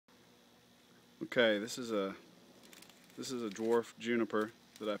Okay, this is a dwarf juniper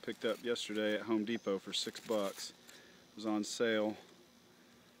that I picked up yesterday at Home Depot for $6. It was on sale.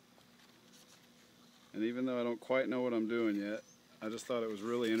 And even though I don't quite know what I'm doing yet, I just thought it was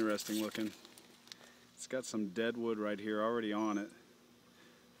really interesting looking. It's got some dead wood right here already on it.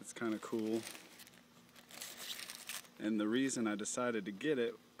 It's kind of cool. And the reason I decided to get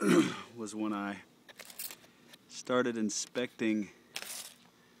it was when I started inspecting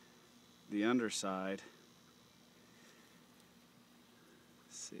the underside.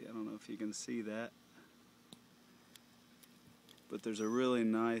 See, I don't know if you can see that, but there's a really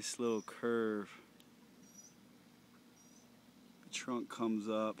nice little curve. The trunk comes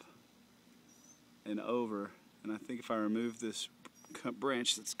up and over, and I think if I remove this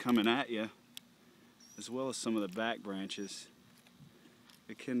branch that's coming at you, as well as some of the back branches,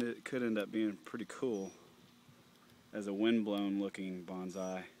 it could end up being pretty cool as a windblown looking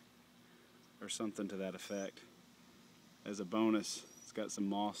bonsai or something to that effect. As a bonus, it's got some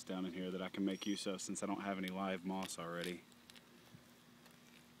moss down in here that I can make use of since I don't have any live moss already.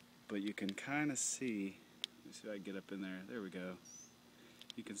 But you can kind of see, let me see if I can get up in there, there we go.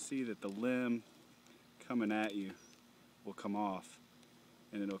 You can see that the limb coming at you will come off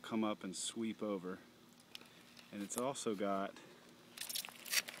and it'll come up and sweep over. And it's also got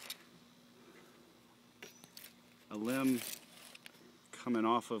a limb coming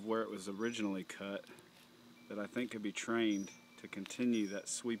off of where it was originally cut that I think could be trained to continue that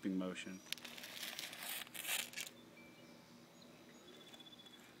sweeping motion.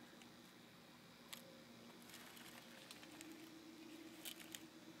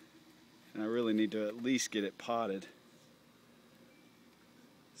 And I really need to at least get it potted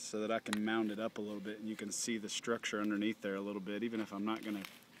so that I can mount it up a little bit and you can see the structure underneath there a little bit, even if I'm not going to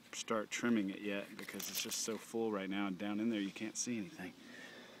start trimming it yet because it's just so full right now, and down in there you can't see anything.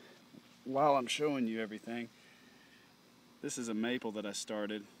 While I'm showing you everything, this is a maple that I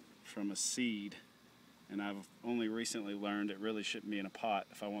started from a seed, and I've only recently learned it really shouldn't be in a pot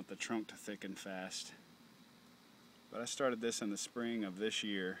if I want the trunk to thicken fast. But I started this in the spring of this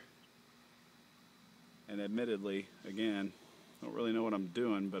year, and admittedly, again, I don't really know what I'm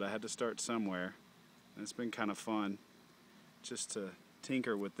doing, but I had to start somewhere, and it's been kind of fun just to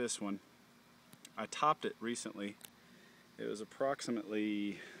tinker with this one. I topped it recently. It was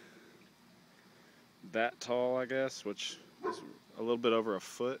approximately that tall, I guess, which is a little bit over a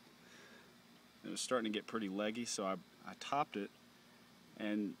foot. It was starting to get pretty leggy, so I topped it,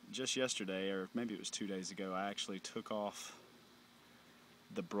 and just yesterday, or maybe it was 2 days ago, I actually took off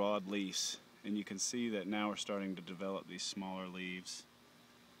the broad leaves. And you can see that now we're starting to develop these smaller leaves,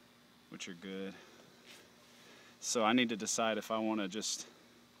 which are good. So I need to decide if I want to just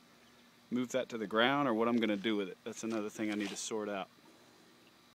move that to the ground or what I'm going to do with it. That's another thing I need to sort out.